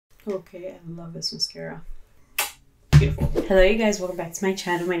Okay, I love this mascara. Beautiful. Hello you guys, welcome back to my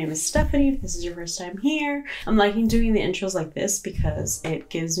channel. My name is Stephanie. If this is your first time here, I'm liking doing the intros like this because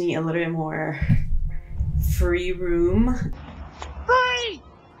it gives me a little bit more free room. Free!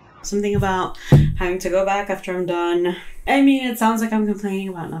 Something about having to go back after I'm done. I mean, it sounds like I'm complaining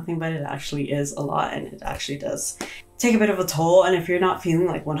about nothing, but it actually is a lot, and it actually does take a bit of a toll. And if you're not feeling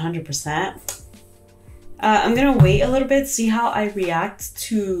like 100%, I'm gonna wait a little bit, see how I react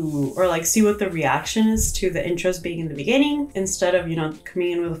to, or like see what the reaction is to the intros being in the beginning instead of, you know, coming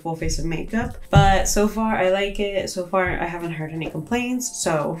in with a full face of makeup. But so far I like it. So far I haven't heard any complaints.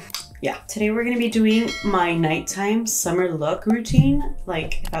 So yeah, today we're gonna be doing my nighttime summer look routine,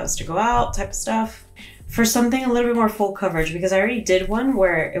 like if I was to go out type of stuff, for something a little bit more full coverage, because I already did one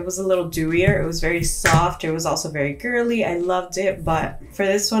where it was a little dewier. It was very soft. It was also very girly. I loved it. But for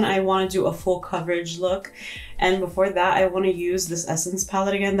this one, I want to do a full coverage look. And before that, I want to use this Essence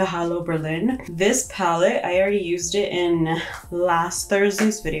palette again, the Hello Berlin. This palette, I already used it in last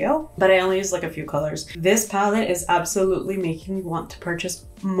Thursday's video, but I only used like a few colors. This palette is absolutely making me want to purchase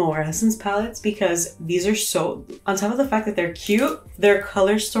more Essence palettes because these are so, on top of the fact that they're cute, their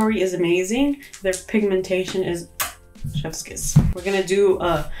color story is amazing, their pigmentation is chef's kiss. We're gonna do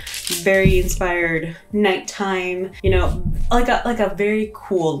a very inspired nighttime, you know, like a very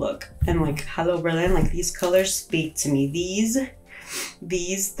cool look. And like Hello Berlin, like these colors speak to me.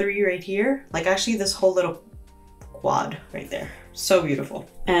 These three right here, like actually this whole little quad right there, so beautiful,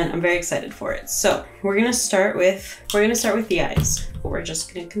 and I'm very excited for it. So we're gonna start with the eyes. We're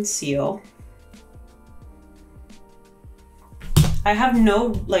just gonna conceal. I have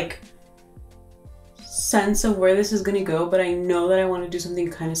no like sense of where this is gonna go, but I know that I want to do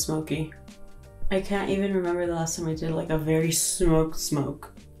something kind of smoky. I can't even remember the last time I did like a very smoky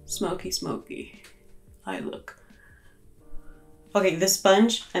eye look. Okay, this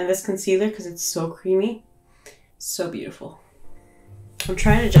sponge and this concealer, because it's so creamy, so beautiful. I'm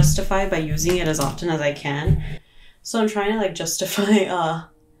trying to justify by using it as often as I can. So I'm trying to like justify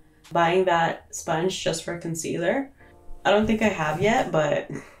buying that sponge just for concealer. I don't think I have yet, but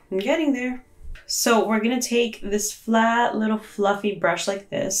I'm getting there. So we're gonna take this flat little fluffy brush like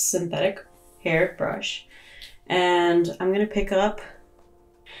this, synthetic hair brush, and I'm gonna pick up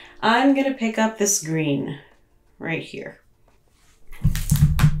this green right here.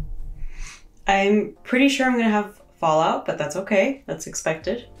 I'm pretty sure I'm gonna have fallout, but that's okay, that's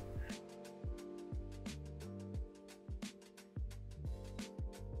expected.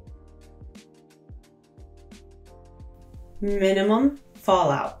 Minimum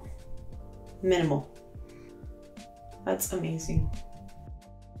fallout. Minimal. That's amazing.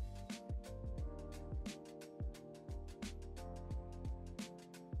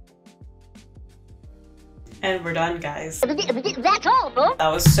 And we're done, guys. That's all, folks. That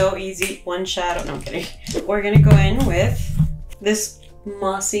was so easy. One shadow. No, I'm kidding. We're gonna go in with this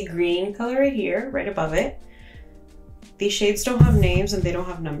mossy green color right here, right above it. These shades don't have names and they don't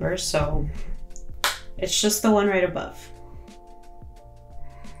have numbers, so it's just the one right above.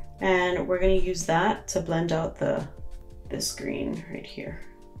 And we're gonna use that to blend out this green right here.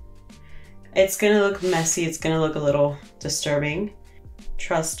 It's gonna look messy, it's gonna look a little disturbing.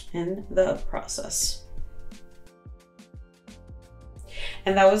 Trust in the process.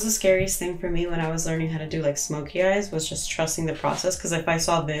 And that was the scariest thing for me when I was learning how to do like smoky eyes, was just trusting the process, because if I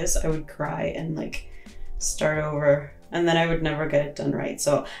saw this, I would cry and like start over, and then I would never get it done right.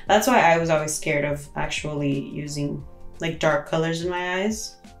 So that's why I was always scared of actually using like dark colors in my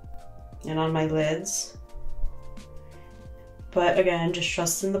eyes and on my lids. But again, just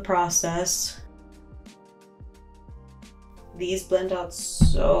trust in the process. These blend out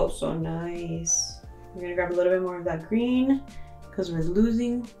so nice. I'm gonna grab a little bit more of that green because we're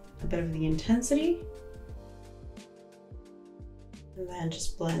losing a bit of the intensity. And then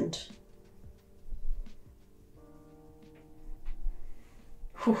just blend.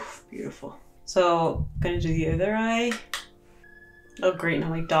 Whew, beautiful. So I'm gonna do the other eye. Oh great, now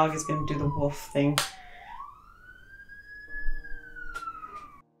my dog is gonna do the wolf thing.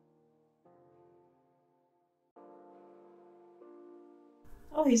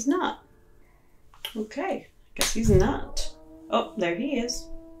 Oh, he's not. Okay, I guess he's not. Oh, there he is.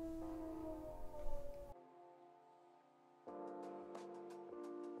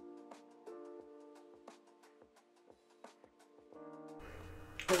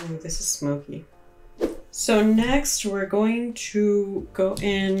 Oh, this is smoky. So next we're going to go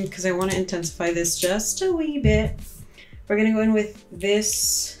in, because I want to intensify this just a wee bit. We're going to go in with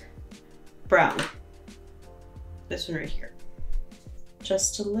this brown. This one right here.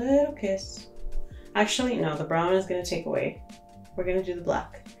 Just a little kiss. Actually, no, the brown is going to take away. We're going to do the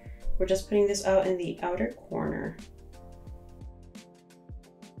black. We're just putting this out in the outer corner.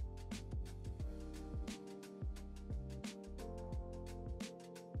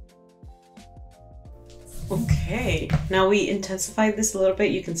 Okay, now we intensified this a little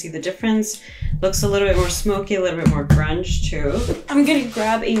bit. You can see the difference. Looks a little bit more smoky, a little bit more grunge too. I'm gonna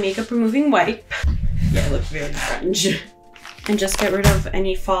grab a makeup removing wipe. Yeah, it looks very grunge. And just get rid of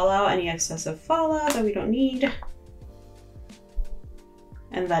any fallout, any excessive fallout that we don't need.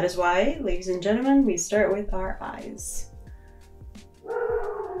 And that is why, ladies and gentlemen, we start with our eyes.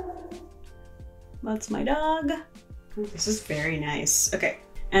 That's my dog. Ooh, this is very nice. Okay.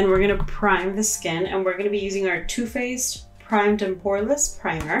 And we're gonna prime the skin, and we're gonna be using our Too Faced Primed and Poreless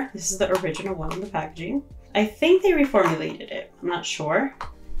Primer. This is the original one in the packaging. I think they reformulated it. I'm not sure,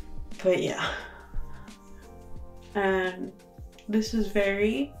 but yeah. And this is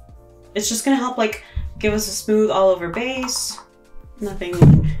it's just gonna help like give us a smooth all over base.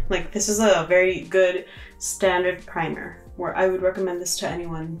 Nothing, like this is a very good standard primer where I would recommend this to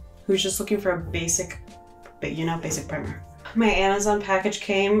anyone who's just looking for a basic primer. My Amazon package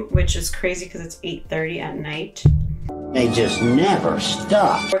came, which is crazy because it's 8:30 at night. They just never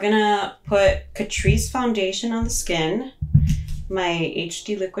stop. We're gonna put Catrice foundation on the skin. My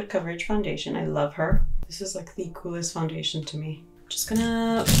HD liquid coverage foundation. I love her. This is like the coolest foundation to me. Just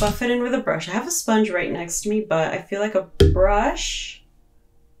gonna buff it in with a brush. I have a sponge right next to me, but I feel like a brush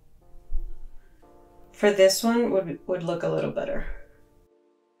for this one would look a little better.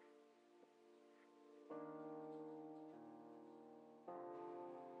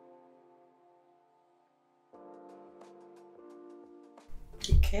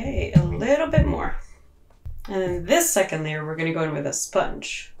 Okay, a little bit more. And then this second layer, we're gonna go in with a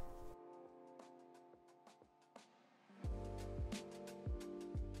sponge.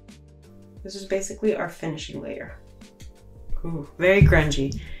 This is basically our finishing layer. Ooh, very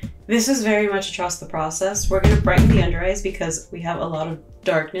grungy. This is very much a trust the process. We're gonna brighten the under eyes because we have a lot of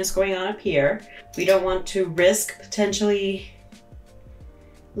darkness going on up here. We don't want to risk potentially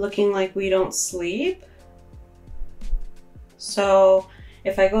looking like we don't sleep. So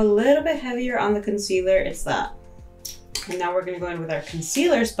if I go a little bit heavier on the concealer, it's that. And now we're gonna go in with our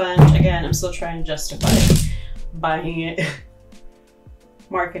concealer sponge. Again, I'm still trying to justify buying it.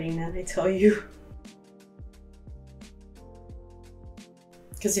 Marketing that, I tell you.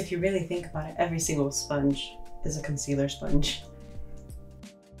 Because if you really think about it, every single sponge is a concealer sponge.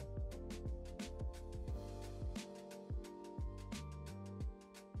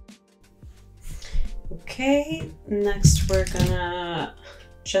 Okay, next we're gonna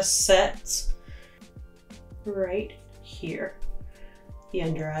just set right here the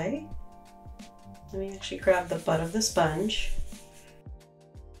under eye. Let me actually grab the butt of the sponge.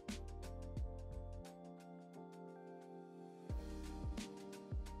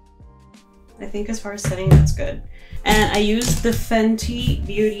 I think as far as setting, that's good. And I used the Fenty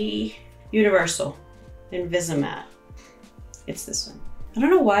Beauty Universal Invisimatte. It's this one. I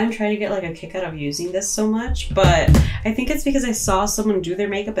don't know why I'm trying to get like a kick out of using this so much, but I think it's because I saw someone do their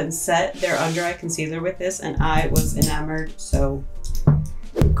makeup and set their under eye concealer with this and I was enamored. So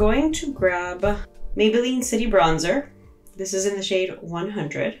I'm going to grab Maybelline City Bronzer. This is in the shade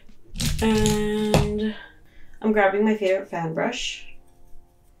 100. And I'm grabbing my favorite fan brush.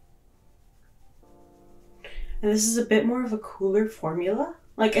 And this is a bit more of a cooler formula.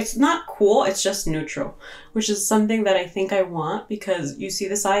 Like, it's not cool, it's just neutral, which is something that I think I want because you see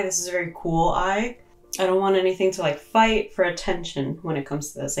this eye, this is a very cool eye. I don't want anything to like fight for attention when it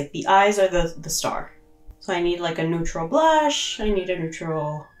comes to this. Like the eyes are the star. So I need like a neutral blush, I need a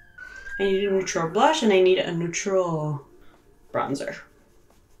neutral blush, and I need a neutral bronzer.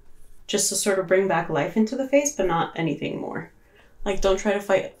 Just to sort of bring back life into the face, but not anything more. Like, don't try to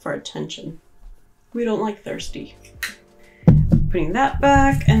fight for attention. We don't like thirsty. Putting that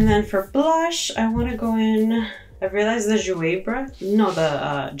back, and then for blush, I want to go in. I realized the Jouer brush, no,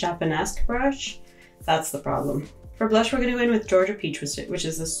 the Japanesque brush. That's the problem. For blush, we're gonna go in with Georgia Peach, which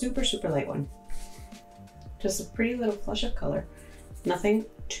is the super, super light one. Just a pretty little flush of color. Nothing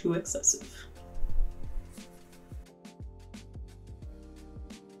too excessive.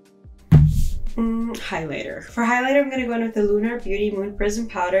 Highlighter. For highlighter, I'm gonna go in with the Lunar Beauty Moon Prism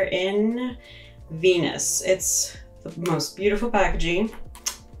Powder in Venus. It's the most beautiful packaging,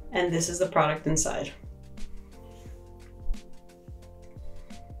 and this is the product inside.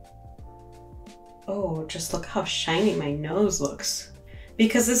 Oh, just look how shiny my nose looks.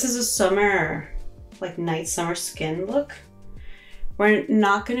 Because this is a summer, like night summer skin look, we're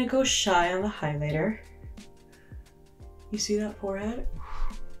not gonna go shy on the highlighter. You see that forehead?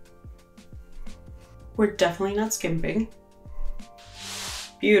 We're definitely not skimping.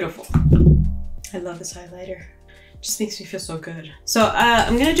 Beautiful. I love this highlighter. Just makes me feel so good. So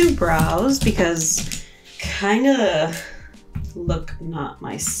I'm gonna do brows because kind of look not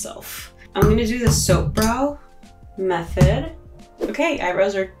myself. I'm gonna do the soap brow method. Okay,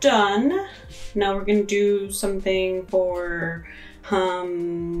 eyebrows are done. Now we're gonna do something for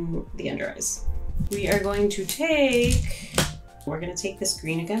the under eyes. We're gonna take this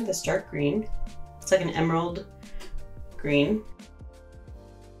green again, this dark green. It's like an emerald green.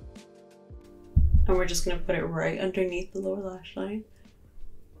 And we're just gonna put it right underneath the lower lash line.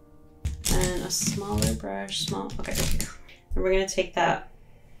 And a smaller brush, okay, there we go. And we're gonna take that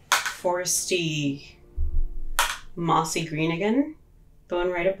foresty, mossy green again, the one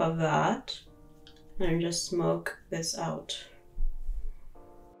right above that, and just smoke this out.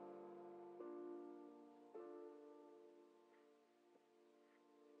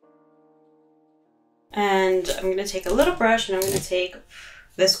 And I'm gonna take a little brush and I'm gonna take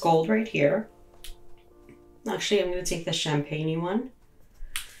this gold right here. Actually, I'm gonna take the champagne-y one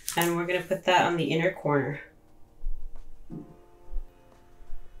and we're gonna put that on the inner corner.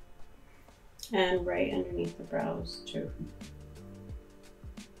 And right underneath the brows too.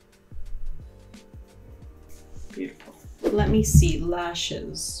 Beautiful. Let me see,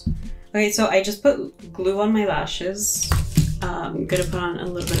 lashes. Okay, so I just put glue on my lashes. I'm gonna put on a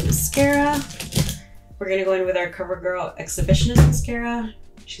little bit of mascara. We're gonna go in with our CoverGirl Exhibitionist mascara.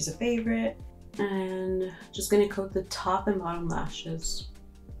 She's a favorite. And just gonna coat the top and bottom lashes.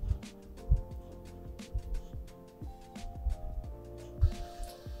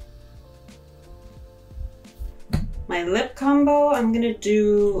 My lip combo, I'm gonna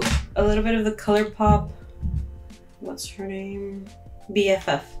do a little bit of the ColourPop, what's her name?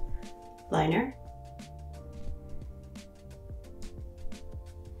 BFF liner.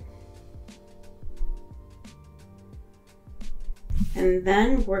 And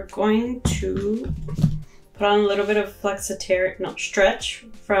then we're going to put on a little bit of Stretch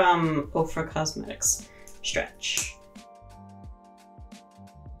from Ofra Cosmetics. Stretch.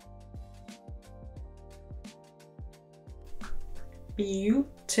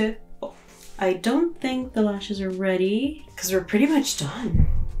 Beautiful. I don't think the lashes are ready because we're pretty much done.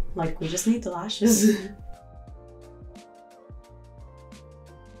 Like, we just need the lashes.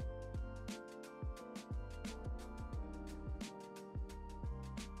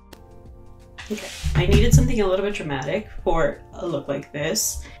 Okay, I needed something a little bit dramatic for a look like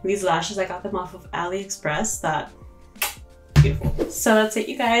this. These lashes, I got them off of AliExpress. Beautiful. So that's it,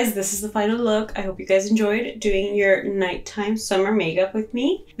 you guys. This is the final look. I hope you guys enjoyed doing your nighttime summer makeup with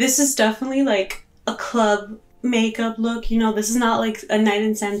me. This is definitely like a club makeup look. You know, this is not like a night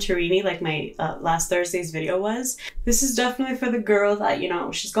in Santorini like my last Thursday's video was. This is definitely for the girl that, you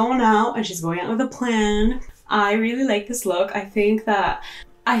know, she's going out and she's going out with a plan. I really like this look. I think that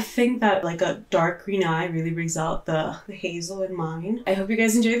like a dark green eye really brings out the hazel in mine. I hope you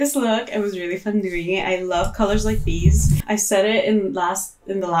guys enjoyed this look. It was really fun doing it. I love colors like these. I said it in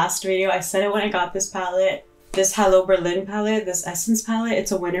the last video. I said it when I got this palette. This Hello Berlin palette, this Essence palette,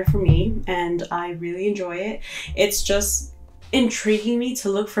 it's a winner for me and I really enjoy it. It's just intriguing me to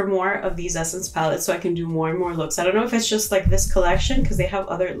look for more of these Essence palettes so I can do more and more looks. I don't know if it's just like this collection because they have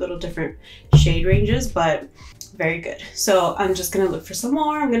other little different shade ranges, but very good. So I'm just gonna look for some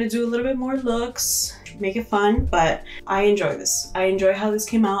more. I'm gonna do a little bit more looks, make it fun, but I enjoy this. I enjoy how this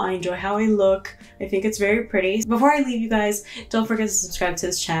came out. I enjoy how I look. I think it's very pretty. Before I leave you guys, don't forget to subscribe to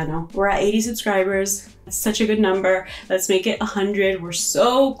this channel. We're at 80 subscribers. It's such a good number. Let's make it 100. We're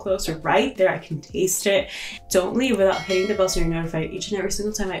so close. We're right there. I can taste it. Don't leave without hitting the bell so you're notified each and every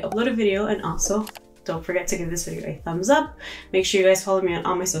single time I upload a video. And also, don't forget to give this video a thumbs up. Make sure you guys follow me on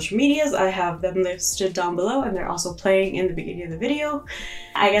all my social medias. I have them listed down below and they're also playing in the beginning of the video.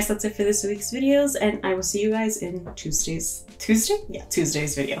 I guess that's it for this week's videos and I will see you guys in Tuesday's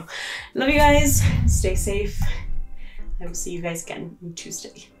video. Love you guys. Stay safe. I will see you guys again on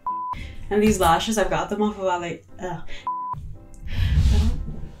Tuesday. And these lashes, I've got them off of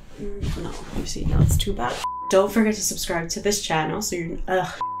no, you see, no, it's too bad. Don't forget to subscribe to this channel so you're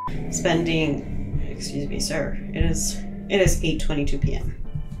spending, excuse me, sir. It is 8:22 p.m.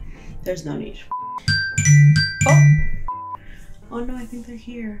 There's no need. Oh no, I think they're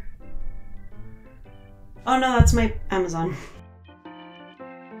here. Oh no, that's my Amazon.